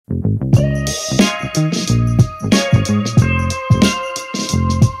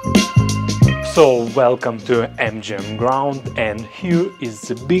So welcome to MGM ground, and here is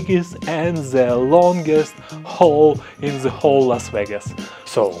the biggest and the longest hall in the whole Las Vegas.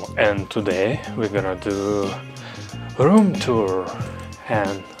 And today we're gonna do room tour,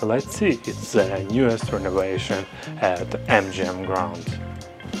 and let's see, it's the newest renovation at MGM ground.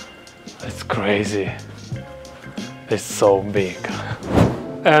 It's crazy, it's so big.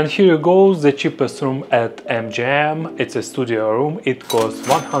 And here goes the cheapest room at MGM. It's a studio room. It costs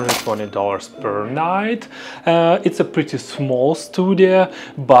 $120 per night. It's a pretty small studio,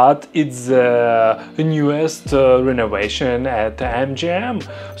 but it's the newest renovation at MGM.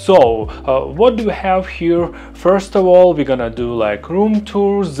 So what do we have here? First of all, we're gonna do like room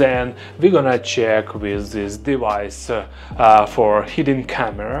tours, and we're gonna check with this device for hidden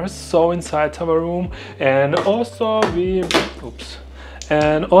cameras, so inside our room. And also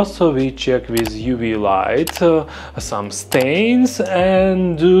we check with UV light some stains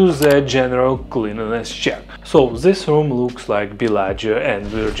and do the general cleanliness check. So this room looks like Bellagio and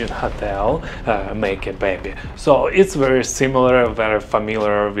Virgin Hotel make a baby. So it's very similar, very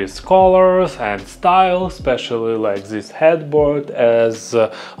familiar with colors and style, especially like this headboard as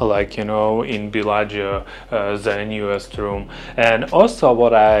like, you know, in Bellagio, the newest room. And also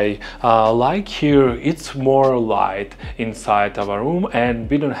what I like here, it's more light inside our room, and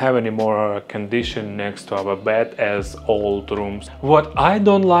we don't have any more condition next to our bed as old rooms. What I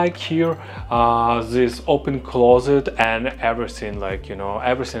don't like here, this open closet and everything, like, you know,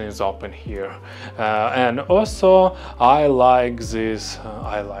 everything is open here. And also I like this,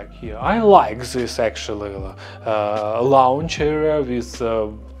 I like this actually lounge area with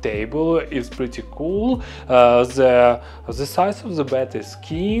table is pretty cool. The size of the bed is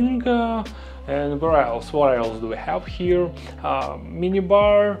king. And what else do we have here? Mini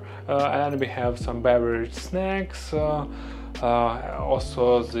bar, and we have some beverage snacks.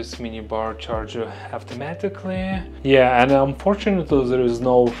 Also this mini bar charges automatically. Yeah, and unfortunately there is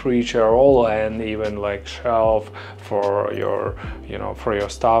no fridge at all, and even like shelf for your, you know, for your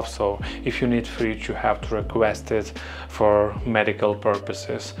stuff. So if you need fridge, you have to request it for medical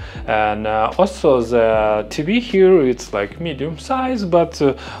purposes. And also the TV here, it's like medium size, but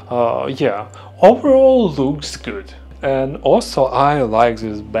yeah, overall looks good. And also I like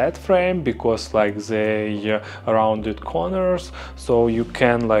this bed frame because like they rounded corners, so you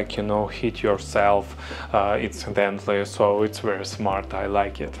can, like, you know, hit yourself incidentally. So it's very smart. I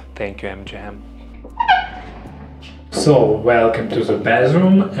like it. Thank you, MGM. So welcome to the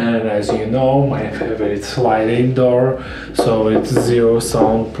bathroom, and as you know, my favorite sliding door, so it's zero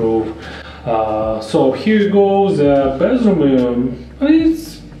soundproof. So here goes the bathroom.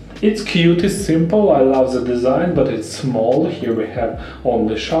 It's cute, it's simple, I love the design, but it's small. Here we have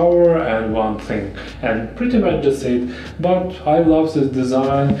only shower and one thing, and pretty much that's it. But I love this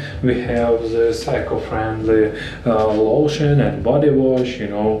design. We have this eco-friendly lotion and body wash, you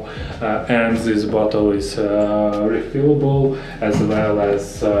know, and this bottle is refillable, as well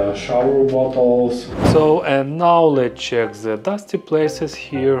as shower bottles. So, and now let's check the dusty places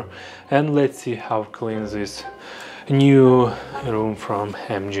here, and let's see how clean this new room from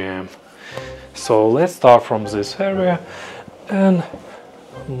MGM. So let's start from this area and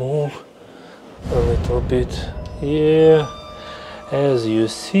move a little bit. Yeah, as you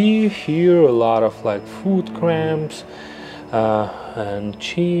see here, a lot of like food crumbs and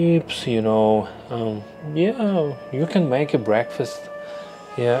chips, you know. Yeah, you can make a breakfast.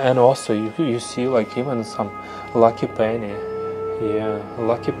 Yeah, and also you see like even some lucky penny. Yeah,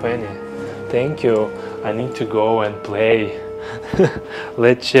 lucky penny. Thank you. I need to go and play.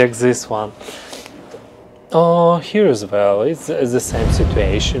 Let's check this one. Oh, here as well. It's the same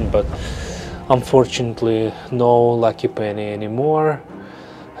situation, but unfortunately no lucky penny anymore.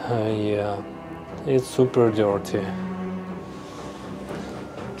 Yeah, it's super dirty.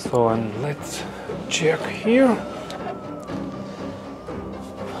 So, and let's check here.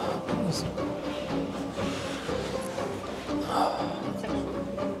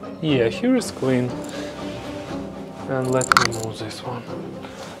 Yeah, here is clean. And let me move this one.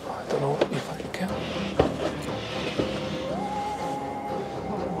 I don't know if I can.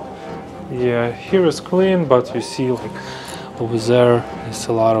 Yeah, here is clean, but you see like over there is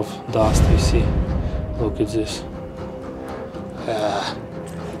a lot of dust, you see. Look at this.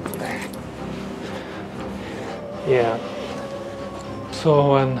 Yeah.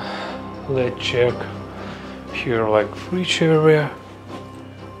 So, and let's check here like fridge area.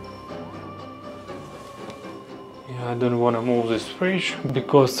 I don't want to move this fridge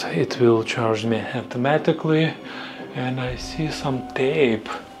because it will charge me automatically, and I see some tape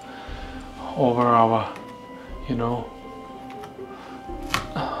over our, you know,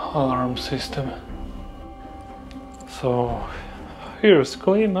 alarm system. So here's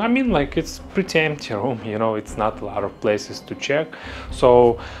clean. I mean, like, it's pretty empty room, you know, it's not a lot of places to check.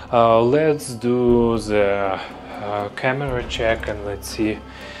 So let's do the camera check and let's see.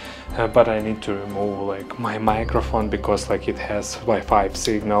 But I need to remove like my microphone because like it has Wi-Fi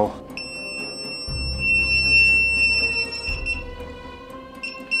signal.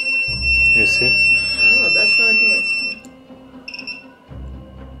 You see? Oh, that's how it works.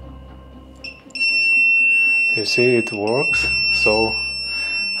 You see, it works. So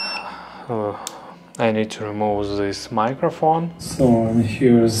I need to remove this microphone. So and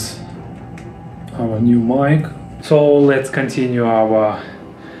here's our new mic. So let's continue our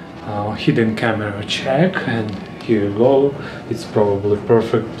hidden camera check, and here you go. It's probably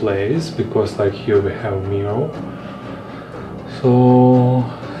perfect place because like here we have mirror. So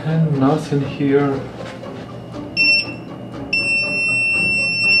and nothing here.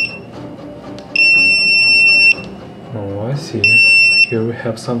 Oh, I see. Here we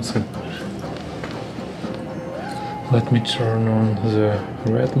have something. Let me turn on the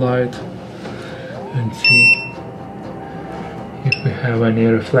red light and see if we have any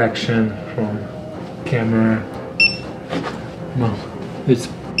reflection from camera. No, it's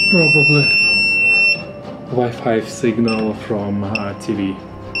probably Wi-Fi signal from TV.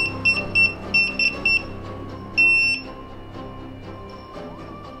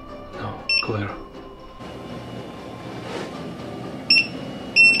 No, clear.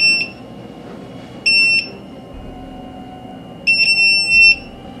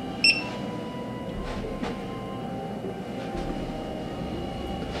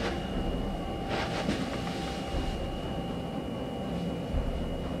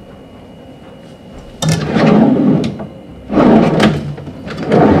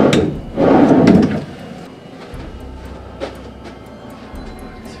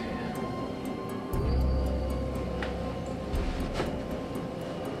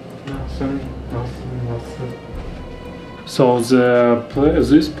 Nothing. So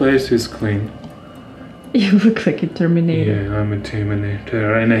this place is clean. You look like a Terminator. Yeah, I'm a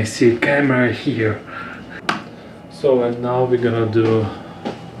Terminator and I see camera here. So and now we're gonna do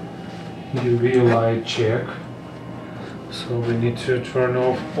UV light check. So we need to turn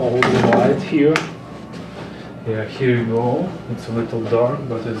off all the light here. Yeah, here you go. It's a little dark,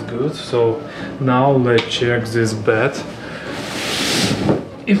 but it's good. So now let's check this bed.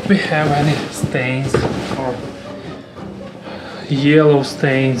 If we have any stains or yellow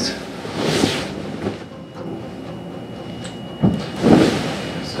stains.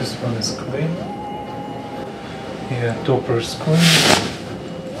 This one is clean. Yeah, topper is clean.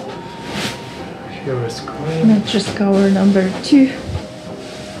 Here is clean. Mattress cover number 2.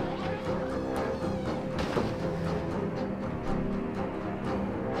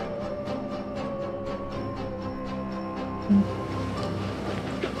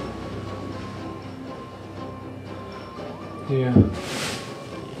 Yeah.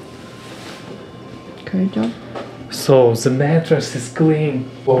 Great job. So the mattress is clean.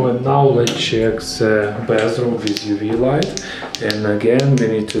 Well, and now let's check the bathroom with UV light. And again, we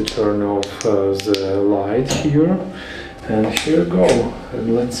need to turn off the light here. And here we go.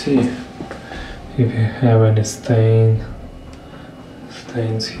 And let's see if we have any stains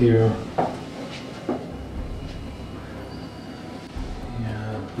here.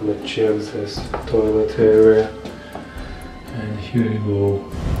 Yeah, let's check this toilet area. And here you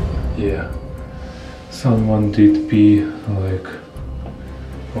go. Yeah. Someone did pee, like,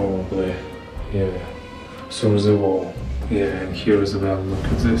 probably, yeah, through the wall. Yeah, and here as well, look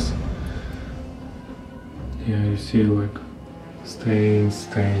at this. Yeah, you see, like, stain.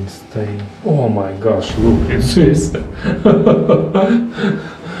 Oh my gosh, look at this.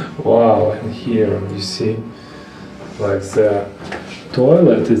 Wow, and here you see, like, the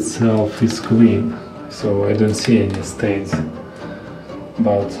toilet itself is clean, so I don't see any stains.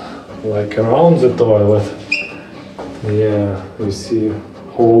 But like around the toilet, yeah, you see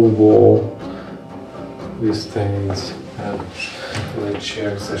whole wall with stains. And let's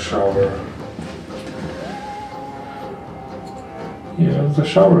check the shower. Yeah, the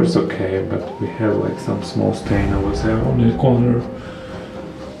shower is okay, but we have like some small stain over there on the corner.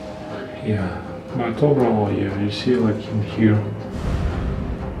 Yeah, but overall, yeah, you see like in here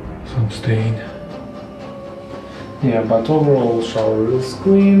some stain. Yeah, but overall shower is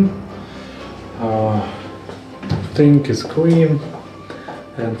clean. Sink is clean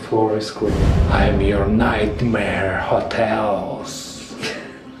and floor is clean. I'm your nightmare hotels.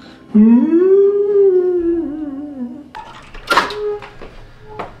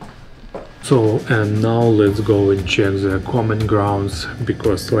 So, and now let's go and check the common grounds,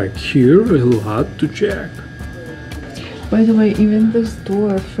 because like here a lot to check. By the way, even those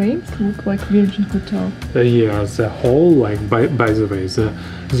door frames look like Virgin Hotel. Yeah, the hall, like by the way,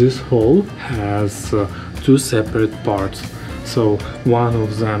 this hall has two separate parts. So one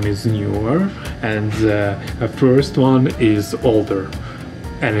of them is newer and the first one is older,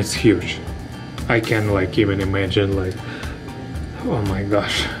 and it's huge. I can like even imagine, like, oh my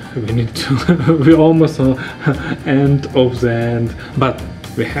gosh, we need to we almost end of the end, but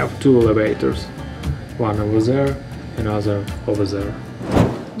we have two elevators, one over there, another over there.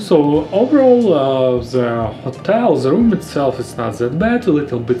 So overall, the hotel, the room itself is not that bad, a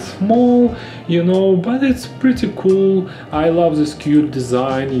little bit small, you know, but it's pretty cool. I love this cute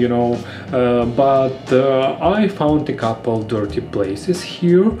design, you know, but I found a couple dirty places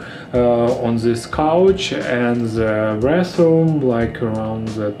here on this couch, and the restroom, like around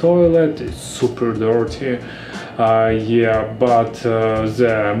the toilet, is super dirty. Yeah, but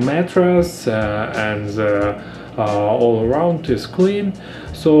the mattress and the all around is clean.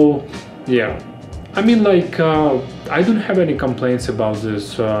 So yeah, I mean, like, I don't have any complaints about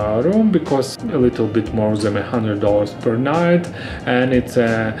this room, because a little bit more than $100 per night, and it's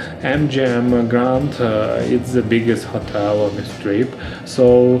a MGM Grand. It's the biggest hotel on the strip.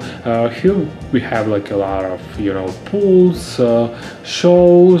 So here we have like a lot of, you know, pools,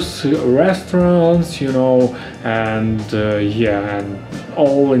 shows, restaurants, you know, and yeah, and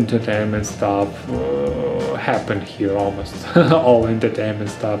all entertainment stuff happen here. Almost all entertainment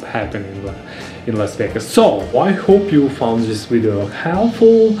stuff happen in Las Vegas. So I hope you found this video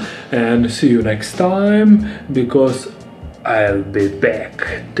helpful, and see you next time, because I'll be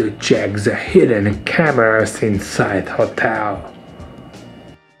back to check the hidden cameras inside hotel.